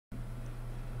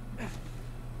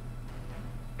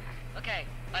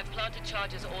I've planted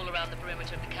charges all around the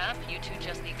perimeter of the camp. You two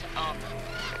just need to arm them.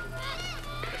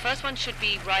 The first one should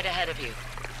be right ahead of you.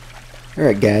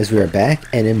 Alright guys, we are back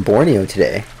and in Borneo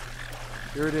today.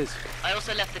 Here it is. I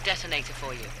also left the detonator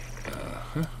for you.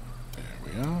 Uh-huh. There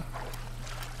we are.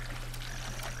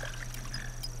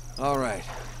 All right.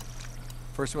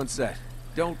 First one set.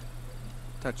 Don't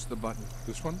touch the button.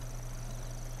 This one?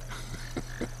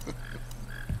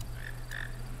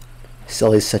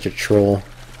 Sully's such a troll.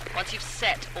 Once you've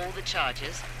set all the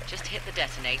charges, just hit the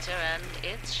detonator and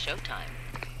it's showtime.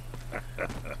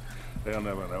 They'll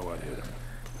never know what hit him.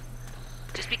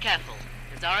 Just be careful.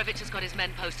 Lazarevic has got his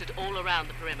men posted all around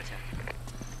the perimeter.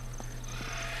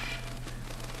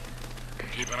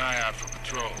 Keep an eye out for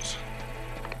patrols.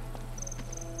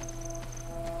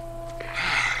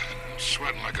 I'm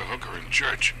sweating like a hooker in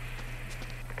church.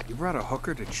 You brought a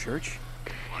hooker to church?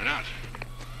 Why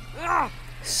not?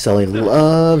 Sully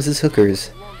loves his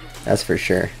hookers. That's for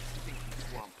sure.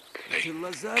 Hey,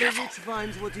 Lazarevic careful.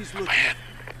 finds what he's Up looking ahead.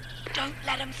 Don't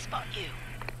let him spot you.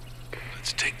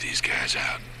 Let's take these guys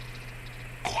out.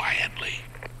 Quietly.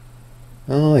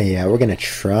 Oh yeah, we're gonna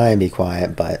try and be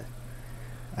quiet, but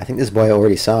I think this boy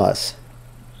already saw us.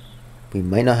 We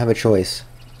might not have a choice.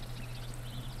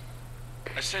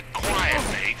 I said quiet,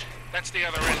 mate. That's the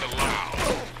other end of loud.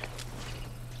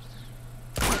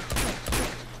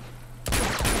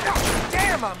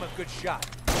 Damn, I'm a good shot.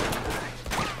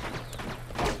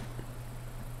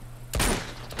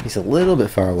 He's a little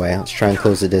bit far away. Let's try and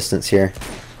close the distance here.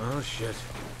 Oh shit.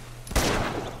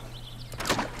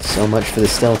 So much for the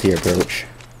stealthy approach.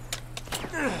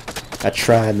 I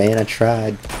tried, man, I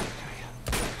tried.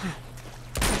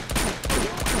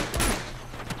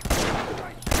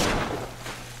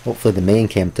 Hopefully the main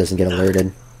camp doesn't get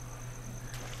alerted.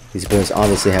 These boys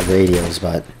obviously have radios,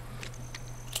 but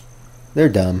they're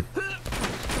dumb.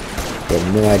 They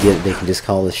have no idea that they can just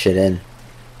call this shit in.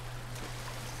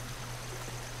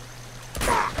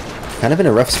 Kind of in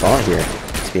a rough spot here,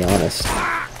 to be honest.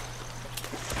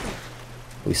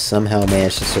 We somehow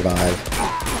managed to survive.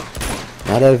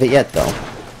 Not out of it yet, though.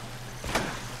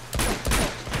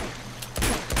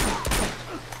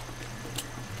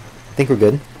 I think we're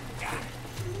good.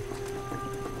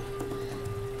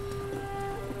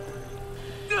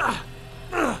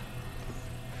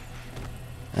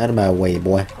 Out of my way,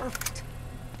 boy.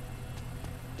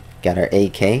 Got our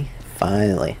AK.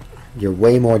 Finally. You're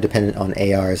way more dependent on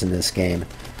ARs in this game,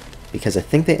 because I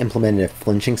think they implemented a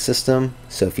flinching system,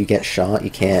 so if you get shot, you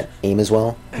can't aim as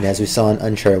well. And as we saw in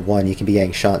Uncharted 1, you can be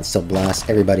getting shot and still blast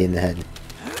everybody in the head.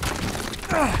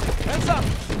 Hands up!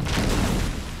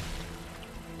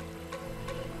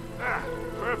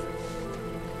 Perfect.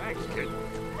 Thanks, kid.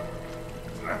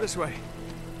 This way.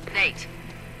 Nate,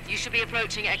 you should be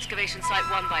approaching excavation site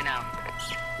 1 by now.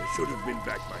 They should have been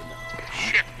back by now.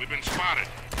 Shit, we've been spotted.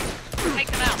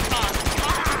 Take them out fast.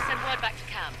 Marco, send word back to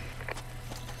camp.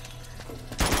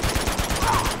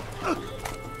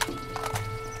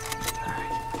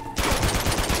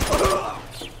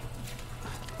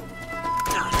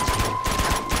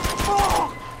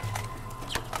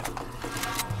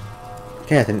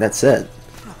 Okay, I think that's it.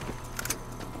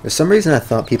 For some reason I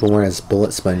thought people weren't as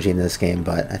bullet spongy in this game,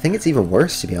 but I think it's even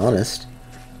worse, to be honest.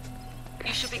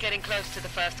 You should be getting close to the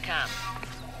first camp.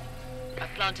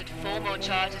 I've planted 4 more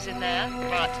charges in there,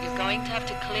 but you're going to have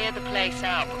to clear the place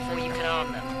out before you can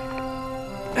arm them.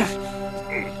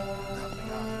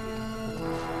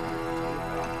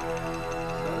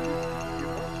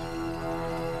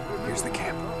 Here's the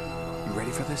camp. You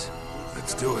ready for this?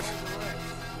 Let's do it.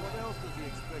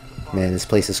 Man, this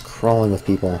place is crawling with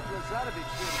people.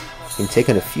 We can take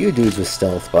on a few dudes with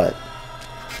stealth, but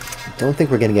I don't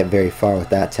think we're going to get very far with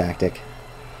that tactic.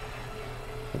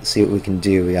 Let's see what we can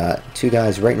do. We got 2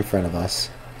 guys right in front of us,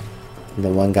 and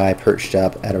then 1 guy perched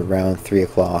up at around 3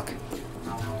 o'clock.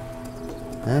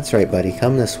 That's right, buddy.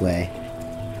 Come this way.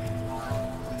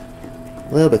 A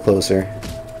little bit closer.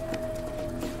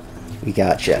 We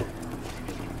gotcha.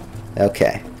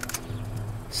 Okay.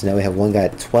 So now we have 1 guy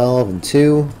at 12 and 2.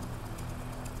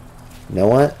 You know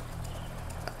what?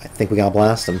 I think we gotta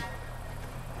blast him.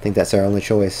 I think that's our only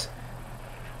choice.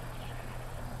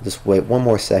 Just wait 1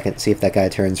 more second, see if that guy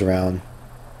turns around.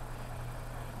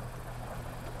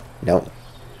 Nope.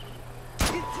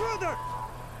 Intruder!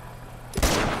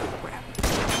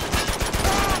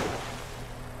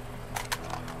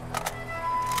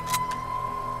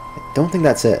 I don't think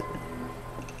that's it.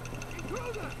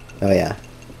 Oh yeah.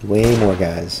 Way more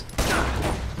guys.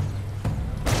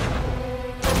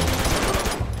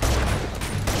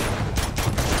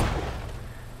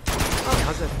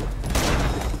 How's that feel?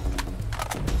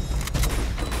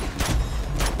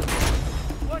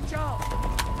 Watch out!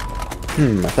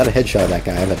 I thought I headshot that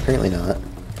guy, but apparently not.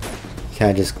 He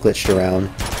kind of just glitched around.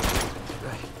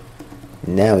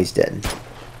 Now he's dead.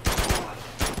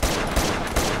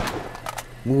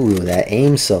 Ooh, that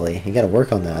aim, Sully. You gotta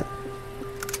work on that.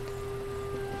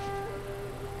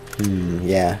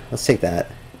 Yeah. Let's take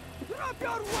that. Drop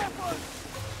your weapons!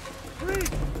 Freeze!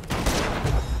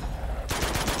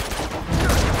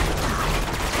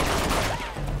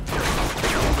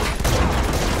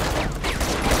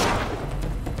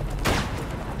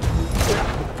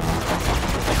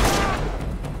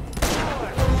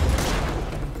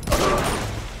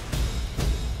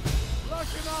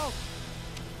 Flush him out!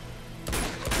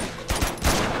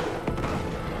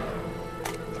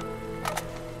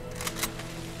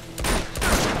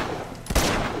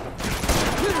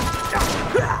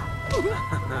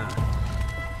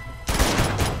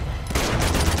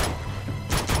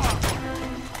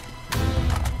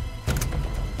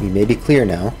 We may be clear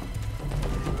now.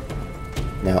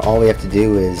 Now all we have to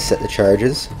do is set the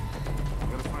charges.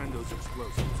 Gotta find those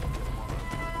explosives and get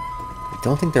them on. I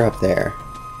don't think they're up there.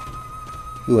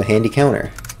 Ooh, a handy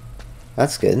counter.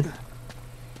 That's good.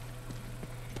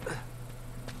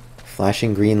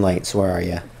 Flashing green lights, where are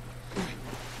ya?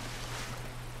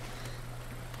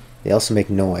 They also make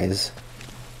noise.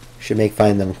 Should make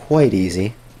finding them quite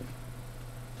easy.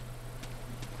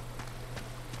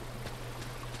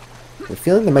 I'm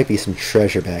feeling there might be some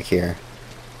treasure back here.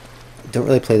 Don't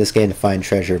really play this game to find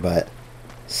treasure, but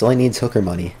Sully needs hooker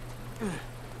money.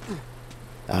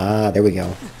 Ah, there we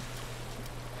go.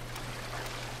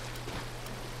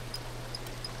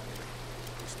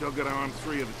 We still gotta arm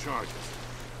 3 of the charges.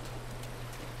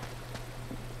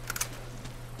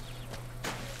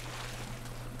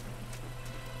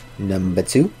 Number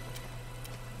 2.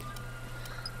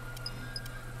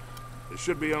 There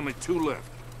should be only 2 left.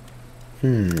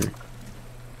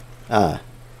 Ah.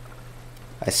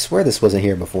 I swear this wasn't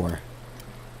here before.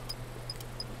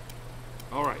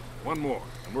 Alright, one more,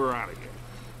 and we're out of here.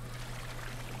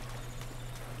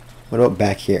 What about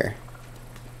back here?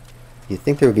 You'd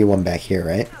think there would be one back here,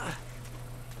 right?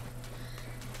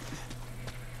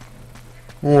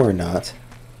 Or not.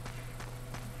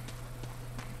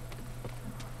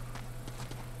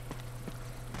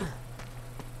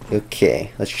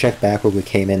 Okay, let's check back where we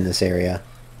came in this area.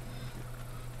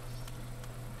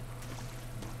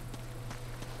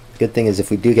 Good thing is if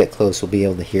we do get close, we'll be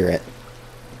able to hear it.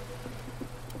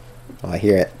 Oh, I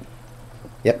hear it.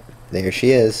 Yep, there she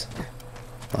is.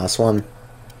 Last one.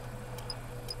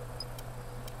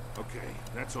 Okay,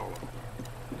 that's all of them.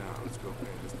 Now let's go pay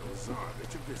Mr.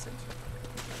 Lazarevic a visit.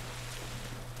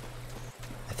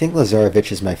 I think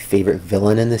Lazarevic is my favorite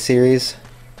villain in the series.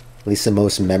 At least the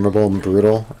most memorable and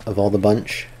brutal of all the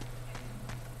bunch.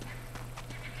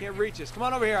 Can't reach us. Come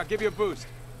on over here. I'll give you a boost.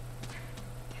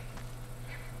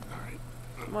 Alright.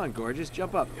 Come on, gorgeous.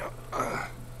 Jump up. You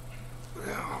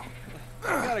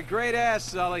got a great ass,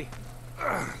 Sully.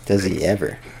 Does he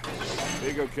ever? There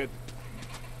you go, kid.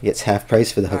 He gets half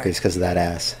price for the hookers because of that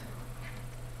ass.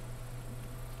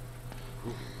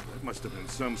 That must have been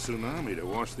some tsunami to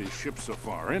wash these ships so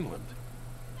far inland.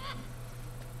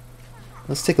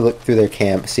 Let's take a look through their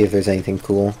camp, see if there's anything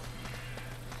cool.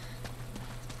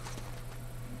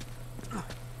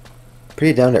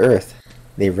 Pretty down to earth.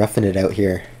 They roughing it out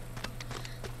here.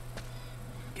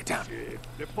 Get down.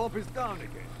 The pump is down again.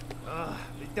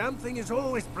 The damn thing is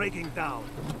always breaking down.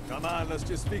 Come on, let's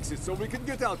just fix it so we can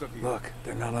get out of here. Look,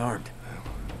 they're not armed.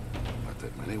 Not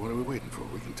that many. What are we waiting for?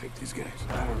 We can take these guys.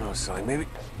 I don't know, Sully. Maybe.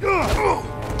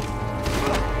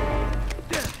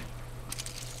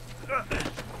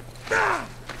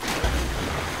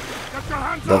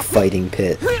 The fighting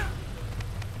pit.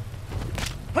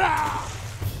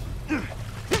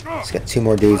 He's got 2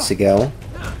 more dudes to go.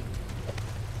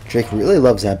 Drake really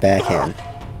loves that backhand.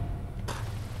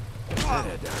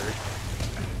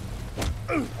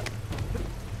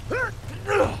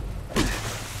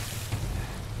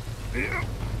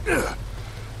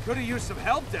 Could have used some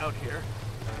help down here.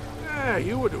 Yeah,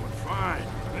 you were doing fine.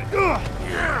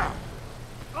 Yeah.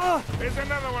 Here's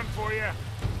another one for you.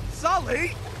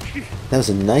 Sully! That was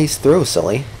a nice throw,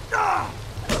 Sully.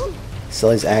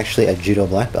 Sully's actually a judo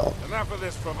black belt. Enough of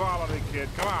this frivolity, kid.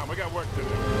 Come on, we got work to do.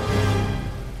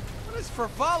 What does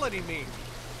frivolity mean?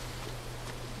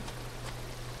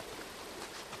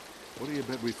 What do you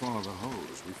bet we follow the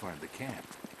hose? We find the camp.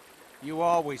 You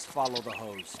always follow the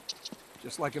hose.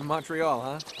 Just like in Montreal,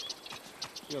 huh?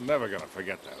 You're never gonna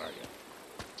forget that, are you?